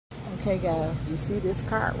Okay guys, you see this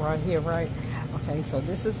cart right here, right? Okay, so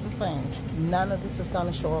this is the thing. None of this is going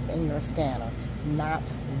to show up in your scanner. Not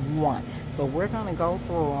one. So we're going to go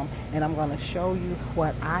through them and I'm going to show you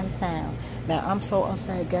what I found. Now I'm so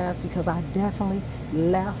upset guys because I definitely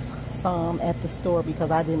left some at the store because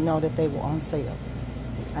I didn't know that they were on sale.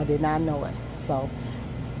 I did not know it. So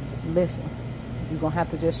listen, you're going to have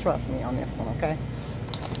to just trust me on this one, okay?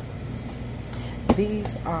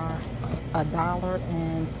 These are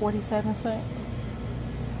 $1.47.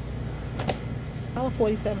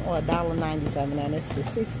 $1.47 or $1.97, and it's the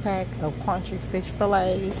 6-pack of crunchy fish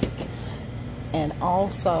fillets. And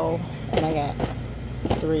also, and I got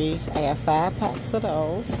 5 packs of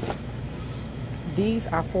those. These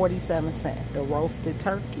are 47 cents. The roasted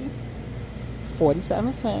turkey,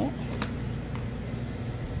 47 cents.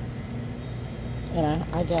 And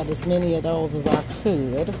I got as many of those as I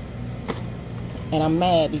could. And I'm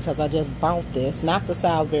mad because I just bought this. Not the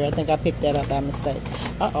Salisbury. I think I picked that up by mistake.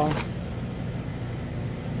 Uh-oh.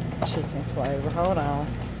 Chicken flavor. Hold on.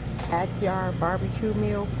 Backyard barbecue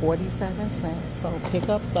meal, 47 cents. So pick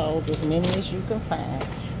up those, as many as you can find.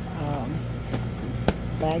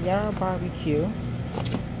 Backyard barbecue.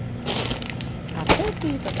 I think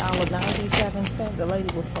these are $1.97. The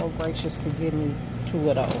lady was so gracious to give me 2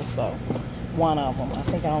 of those. So one of them. I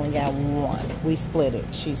think I only got one. We split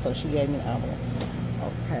it. So she gave me the other one.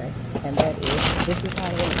 Okay, and this is how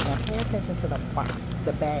it is. Now pay attention to the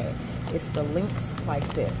bag. It's the links like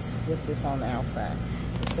this, with this on the outside.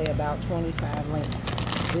 It say about 25 links.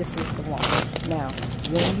 This is the one. Now,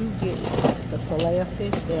 when you get the fillet of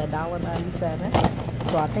fish, they're $1.97.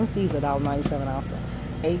 So I think these are $1.97 also.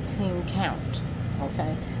 18 count.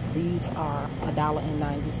 Okay, these are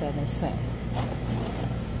 $1.97.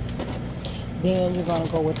 Then you're gonna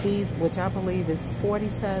go with these, which I believe is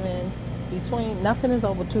 47. Nothing is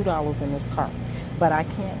over $2 in this cart, but I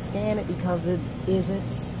can't scan it because it isn't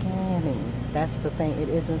scanning. That's the thing, it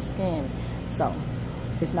isn't scanning. So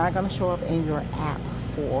it's not going to show up in your app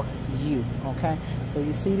for you. Okay, so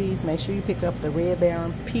you see these, make sure you pick up the Red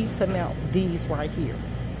Baron pizza melt, these right here,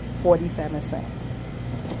 47 cents.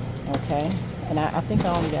 Okay, and I think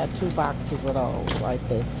I only got 2 boxes of those right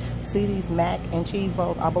there. See these mac and cheese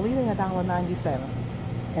bowls, I believe they're $1.97.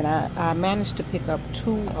 And I managed to pick up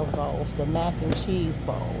 2 of those, the mac and cheese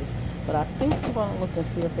bowls. But I think we're going to look and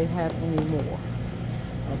see if they have any more.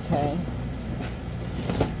 Okay.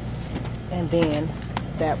 And then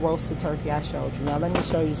that roasted turkey I showed you. Now let me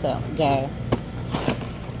show you something, guys.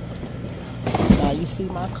 Now you see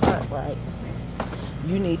my cart, right?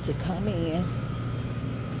 You need to come in.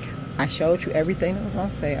 I showed you everything that was on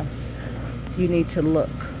sale. You need to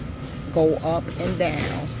look. Go up and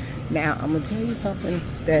down. Now, I'm going to tell you something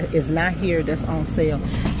that is not here that's on sale.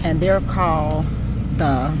 And they're called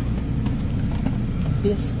the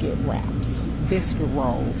biscuit wraps, biscuit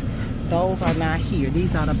rolls. Those are not here.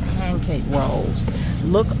 These are the pancake rolls.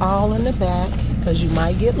 Look all in the back because you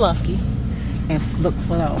might get lucky and look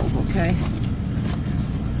for those, okay?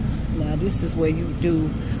 Now, this is where you do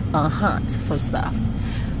a hunt for stuff.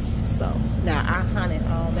 So, now I hunted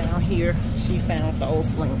all down here. She found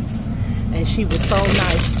those links. And she was so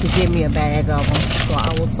nice to give me a bag of them. So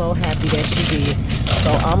I was so happy that she did.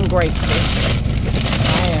 So I'm grateful.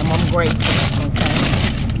 I'm grateful. Okay.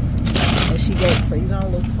 And she gave, so you're going to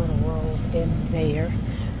look for the rolls in there.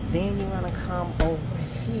 Then you're going to come over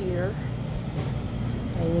here.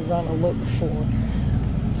 And you're going to look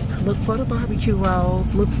for the barbecue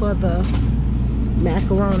rolls. Look for the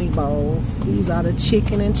macaroni bowls. These are the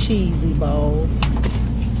chicken and cheesy bowls.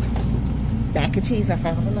 Mac and cheese, I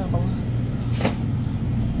found another one.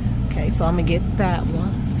 Okay, so I'm gonna get that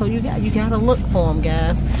one. So you gotta look for them,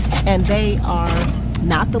 guys, and they are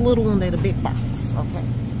not the little one; they're the big box. Okay.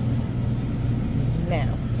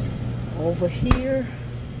 Now, over here,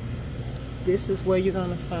 this is where you're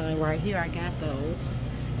gonna find right here. I got those,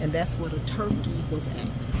 and that's where the turkey was at.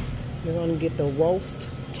 You're gonna get the roast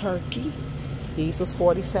turkey. These is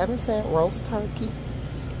 47 cents roast turkey.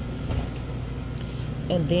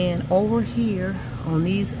 And then over here on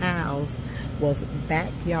these aisles was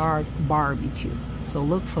backyard barbecue. So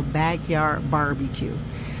look for backyard barbecue.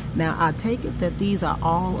 Now I take it that these are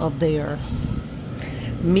all of their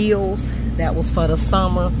meals that was for the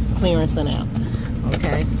summer clearance and out.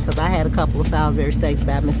 Okay, because I had a couple of Salisbury steaks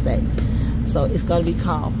by mistake. So it's going to be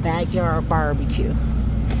called backyard barbecue.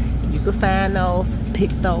 You can find those,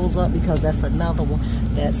 pick those up because that's another one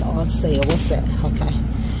that's on sale. What's that? Okay.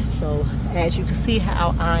 So as you can see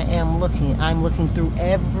how I am looking, I'm looking through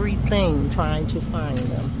everything trying to find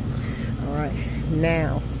them. All right,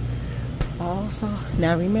 now also,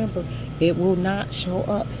 now remember, it will not show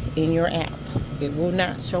up in your app. It will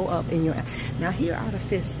not show up in your app. Now here are the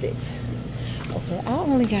fish sticks. Okay, I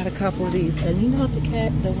only got a couple of these, and you know what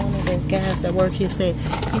the one of the guys that work here said?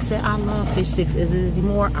 He said, I love fish sticks. Is it any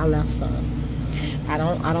more? I left some. I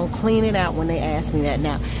don't clean it out when they ask me that.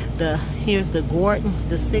 Now, here's the Gordon,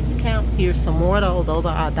 the 6 count. Here's some more of those. Those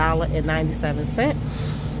are $1.97.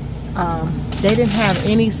 They didn't have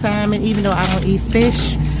any salmon, even though I don't eat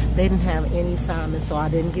fish. They didn't have any salmon, so I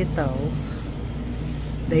didn't get those.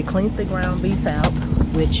 They cleaned the ground beef out,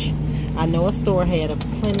 which I know a store had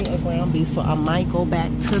plenty of ground beef, so I might go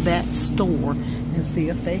back to that store and see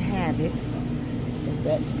if they have it. If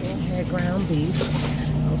that store had ground beef,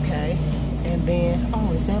 okay. And then,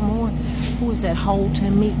 oh, is that more? Who is that?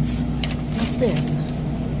 Holton Meats. What's this?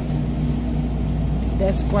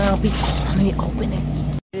 That's ground beef. Oh, let me open it.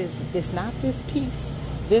 It's not this piece.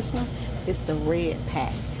 This one, it's the red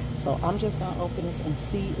pack. So I'm just gonna open this and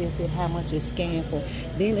see how much it's scanned for.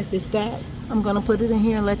 Then if it's that, I'm gonna put it in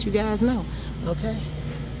here and let you guys know. Okay.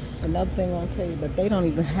 Another thing I'll tell you, but they don't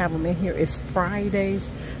even have them in here, is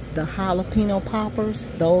Fridays, the jalapeno poppers.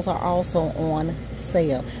 Those are also on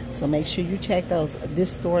sale. So make sure you check those.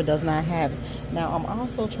 This store does not have it. Now I'm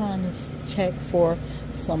also trying to check for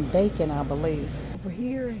some bacon, I believe. Over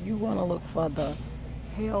here, you wanna look for the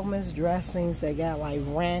Hellman's dressings. They got like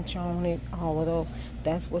ranch on it, all of those.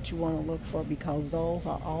 That's what you want to look for, because those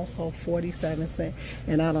are also 47 cents,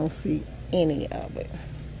 and I don't see any of it.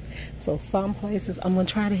 So some places, I'm gonna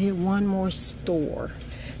try to hit one more store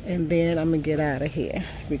and then I'm gonna get out of here,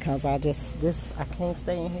 because I can't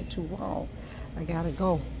stay in here too long. I gotta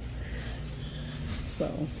go.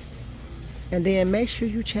 So, and then make sure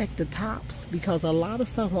you check the tops, because a lot of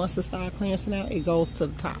stuff, once it starts clearancing out, it goes to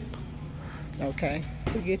the top. Okay,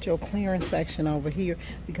 forget your clearance section over here,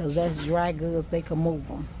 because that's dry goods. They can move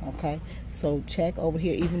them. Okay, so check over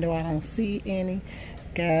here. Even though I don't see any,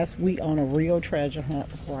 guys, we on a real treasure hunt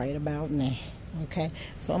right about now. Okay,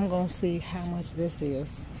 so I'm gonna see how much this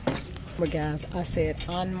is. But guys, I said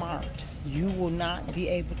unmarked. You will not be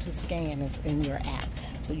able to scan this in your app,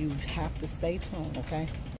 so you have to stay tuned. Okay.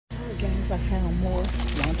 All right, guys, I found more.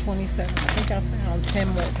 127. I think I found 10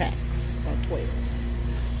 more packs, or 12.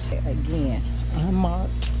 Again,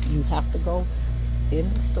 unmarked. You have to go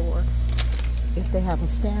in the store. If they have a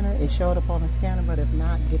scanner, it showed up on the scanner, but if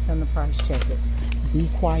not, get them to price check it. Be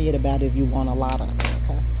quiet about it if you want a lot of it,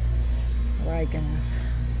 okay? All right, guys.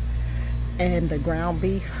 And the ground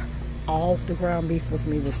beef, all of the ground beef was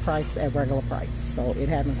priced at regular prices, so it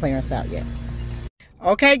hasn't clearanced out yet.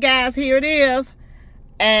 Okay, guys, here it is.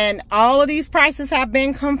 And all of these prices have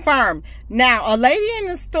been confirmed. Now, a lady in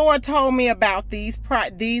the store told me about these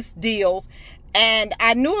deals, and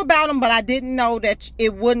I knew about them, but I didn't know that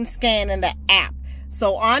it wouldn't scan in the app.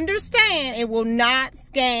 So understand, it will not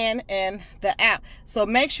scan in the app. So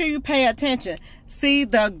make sure you pay attention. See,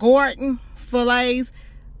 the Gordon fillets,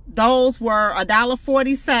 those were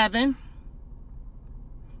 $1.47.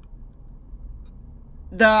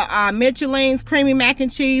 The Michelin's creamy mac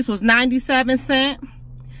and cheese was 97 cents.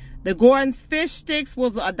 The Gordon's fish sticks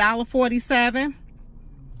was $1.47.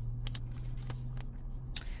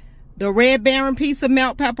 The Red Baron pizza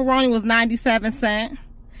melt pepperoni was 97 cents.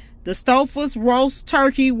 The Stouffer's roast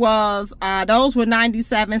turkey was, those were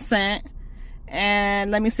 97 cents.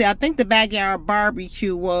 And let me see, I think the Backyard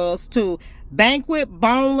barbecue was too. Banquet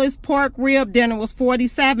boneless pork rib dinner was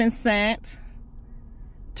 47 cents.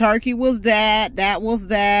 Turkey was that was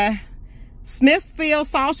that. Smithfield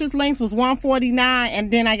sausage links was $1.49,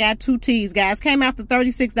 and then I got 2 teas, guys. Came after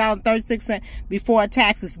 $36.36 before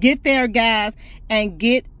taxes. Get there, guys, and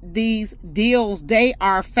get these deals. They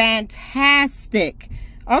are fantastic.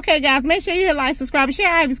 Okay, guys, make sure you hit like, subscribe, and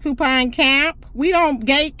share Ivy's Coupon Camp. We don't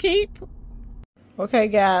gatekeep. Okay,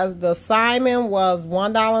 guys, the Simon was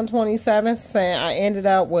 $1.27. I ended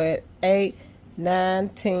up with 8, 9,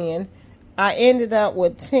 10. I ended up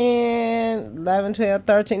with 10, 11, 12,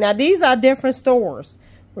 13. Now, these are different stores.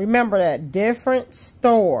 Remember that. Different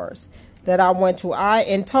stores that I went to.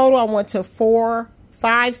 In total, I went to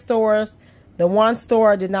 5 stores. The one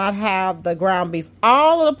store did not have the ground beef.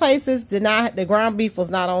 All of the places did not. The ground beef was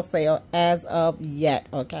not on sale as of yet.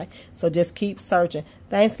 Okay. So just keep searching.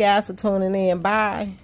 Thanks, guys, for tuning in. Bye.